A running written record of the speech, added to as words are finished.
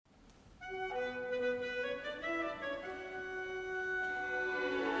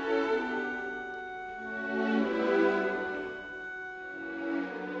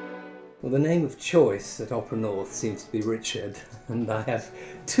Well, the name of choice at Opera North seems to be Richard, and I have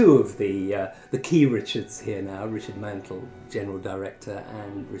two of the key Richards here now, Richard Mantle, General Director,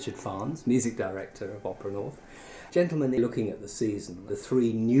 and Richard Farnes, Music Director of Opera North. Gentlemen, looking at the season, the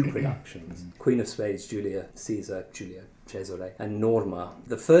three new productions, Queen of Spades, Giulio Cesare, and Norma.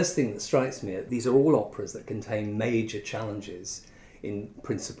 The first thing that strikes me, these are all operas that contain major challenges in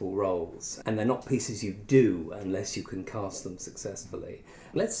principal roles, and they're not pieces you do unless you can cast them successfully.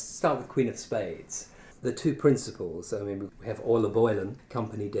 Let's start with Queen of Spades. The two principals, we have Orla Boylan,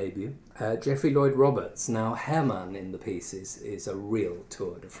 company debut. Geoffrey Lloyd Roberts. Now, Herman in the piece is a real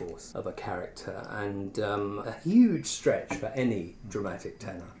tour de force of a character, and a huge stretch for any dramatic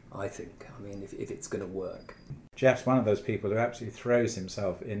tenor, I think, if it's going to work. Jeff's one of those people who absolutely throws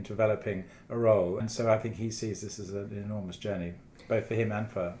himself into developing a role, and so I think he sees this as an enormous journey, both for him and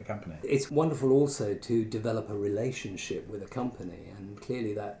for the company. It's wonderful also to develop a relationship with a company, and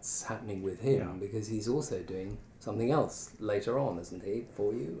clearly that's happening with him, because he's also doing something else later on, isn't he,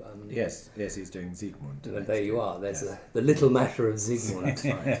 for you? Yes, he's doing Siegmund. There you are. There's the little matter of Siegmund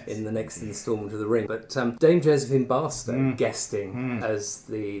in the next instalment of The Ring. But Dame Josephine Barstow guesting as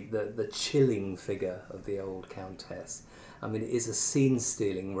the chilling figure of the old Countess. It is a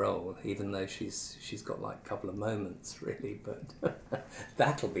scene-stealing role, even though she's got like a couple of moments, really, but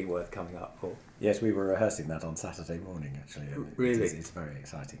that'll be worth coming up for. Yes, we were rehearsing that on Saturday morning, actually. Really? It's very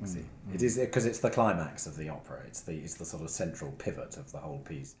exciting to see. It is, because it's the climax of the opera. It's the sort of central pivot of the whole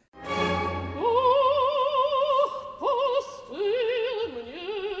piece.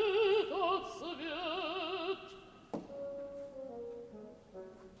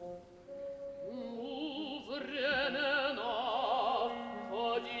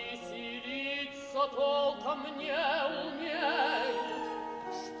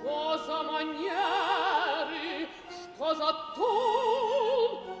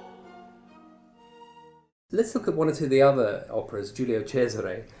 Let's look at one or two of the other operas, Giulio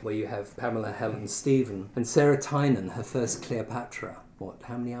Cesare, where you have Pamela Helen Stephen, and Sarah Tynan, her first Cleopatra.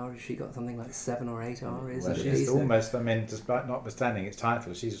 How many hours has she got? Something like 7 or 8 hours? Well, she's almost, despite notwithstanding its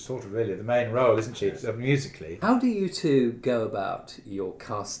title, she's sort of really the main role, isn't she, musically? How do you two go about your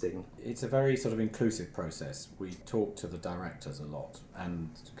casting? It's a very sort of inclusive process. We talk to the directors a lot, and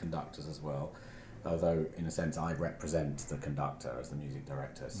conductors as well, although in a sense I represent the conductor as the music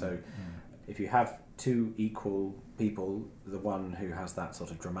director. So if you have two equal people, the one who has that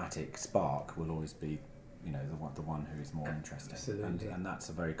sort of dramatic spark will always be, the one who is more interesting. And that's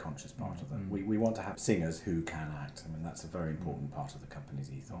a very conscious part of them. We want to have singers who can act. That's a very important part of the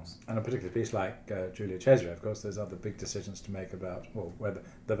company's ethos. And a particular piece like Giulio Cesare, of course, there's other big decisions to make about whether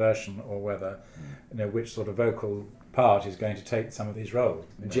the version or whether, which sort of vocal part is going to take some of these roles.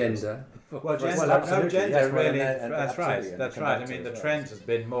 Gender. Absolutely. Gender, yes, really. And That's right. That's right. The trend has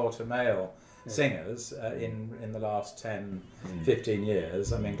been more to male singers in the last 10, 15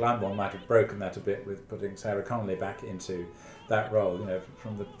 years. Glyndebourne might have broken that a bit with putting Sarah Connolly back into that role.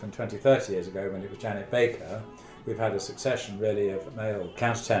 From 20, 30 years ago when it was Janet Baker, we've had a succession really of male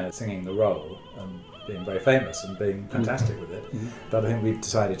countertenors singing the role and being very famous and being fantastic with it. But I think we've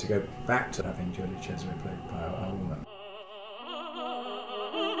decided to go back to having Giulio Cesare played by a woman.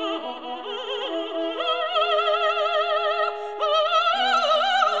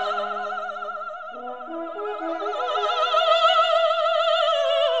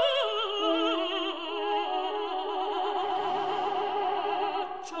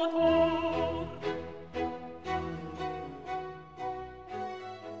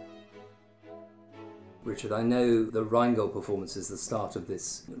 Richard, I know the Rheingold performance is the start of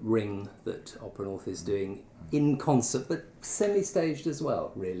this ring that Opera North is doing in concert, but semi-staged as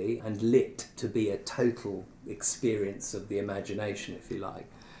well, really, and lit to be a total experience of the imagination, if you like.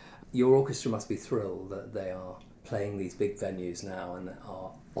 Your orchestra must be thrilled that they are playing these big venues now and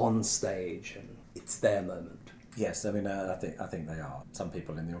are on stage, and it's their moment. Yes, I think they are. Some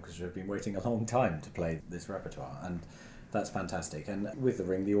people in the orchestra have been waiting a long time to play this repertoire, and that's fantastic. And with the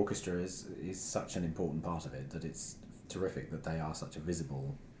Ring, the orchestra is such an important part of it that it's terrific that they are such a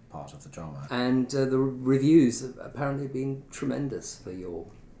visible part of the drama. And the reviews have apparently been tremendous for your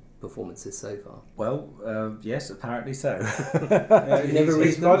performances so far. Well, yes, apparently so.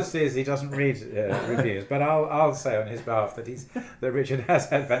 His modesty is he doesn't read reviews, but I'll say on his behalf that Richard has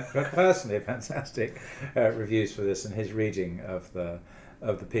had personally fantastic reviews for this and his reading of the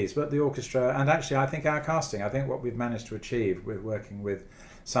piece. But the orchestra, and actually I think our casting, I think what we've managed to achieve with working with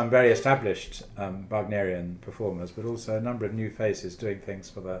some very established Wagnerian performers, but also a number of new faces doing things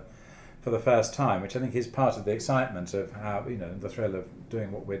for the first time, which I think is part of the excitement of how, the thrill of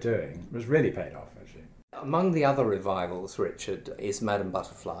doing what we're doing, was really paid off, actually. Among the other revivals, Richard, is Madame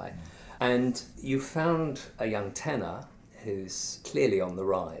Butterfly. And you found a young tenor who's clearly on the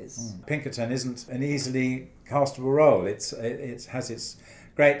rise. Pinkerton isn't an easily castable role. It has its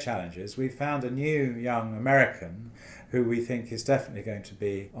great challenges. We found a new young American who we think is definitely going to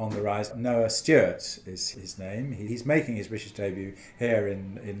be on the rise. Noah Stewart is his name. He's making his British debut here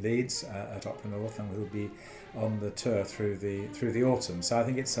in Leeds at Opera North, and will be on the tour through the autumn. So I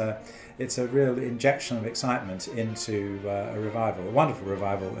think it's a real injection of excitement into a revival, a wonderful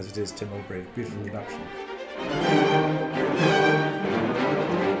revival as it is Tim Albury, beautiful production.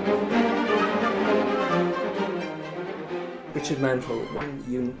 Richard Mantle,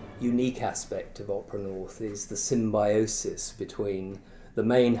 one unique aspect of Opera North is the symbiosis between the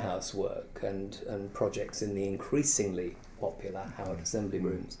main house work and projects in the increasingly popular Howard Assembly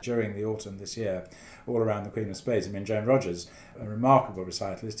Rooms. During the autumn this year, all around the Queen of Spades, Joan Rogers, a remarkable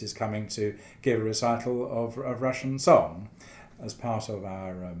recitalist, is coming to give a recital of Russian song as part of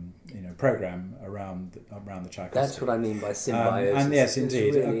our programme around the Tchaikovsky. That's what I mean by symbiosis. And yes,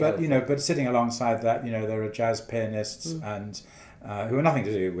 indeed. Really but sitting alongside that, there are jazz pianists and who have nothing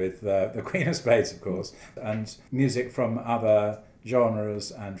to do with the Queen of Spades, of course, and music from other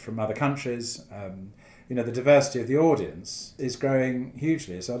genres and from other countries. The diversity of the audience is growing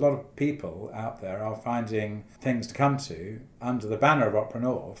hugely. So a lot of people out there are finding things to come to under the banner of Opera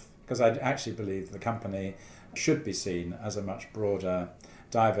North, because I actually believe the company should be seen as a much broader,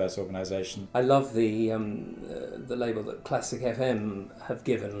 diverse organisation. I love the label that Classic FM have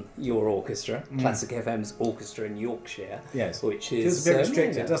given your orchestra, Classic FM's orchestra in Yorkshire. Yes, which is feels a bit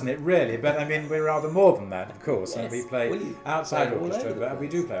restricted, doesn't it? Really, but we're rather more than that, of course. Yes. And we play outside orchestra, but we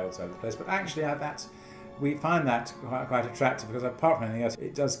do play outside the place. But actually, we find that quite attractive, because apart from anything else,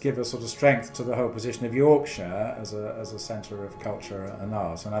 it does give a sort of strength to the whole position of Yorkshire as a centre of culture and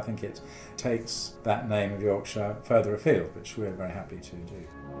art, and I think it takes that name of Yorkshire further afield, which we're very happy to do.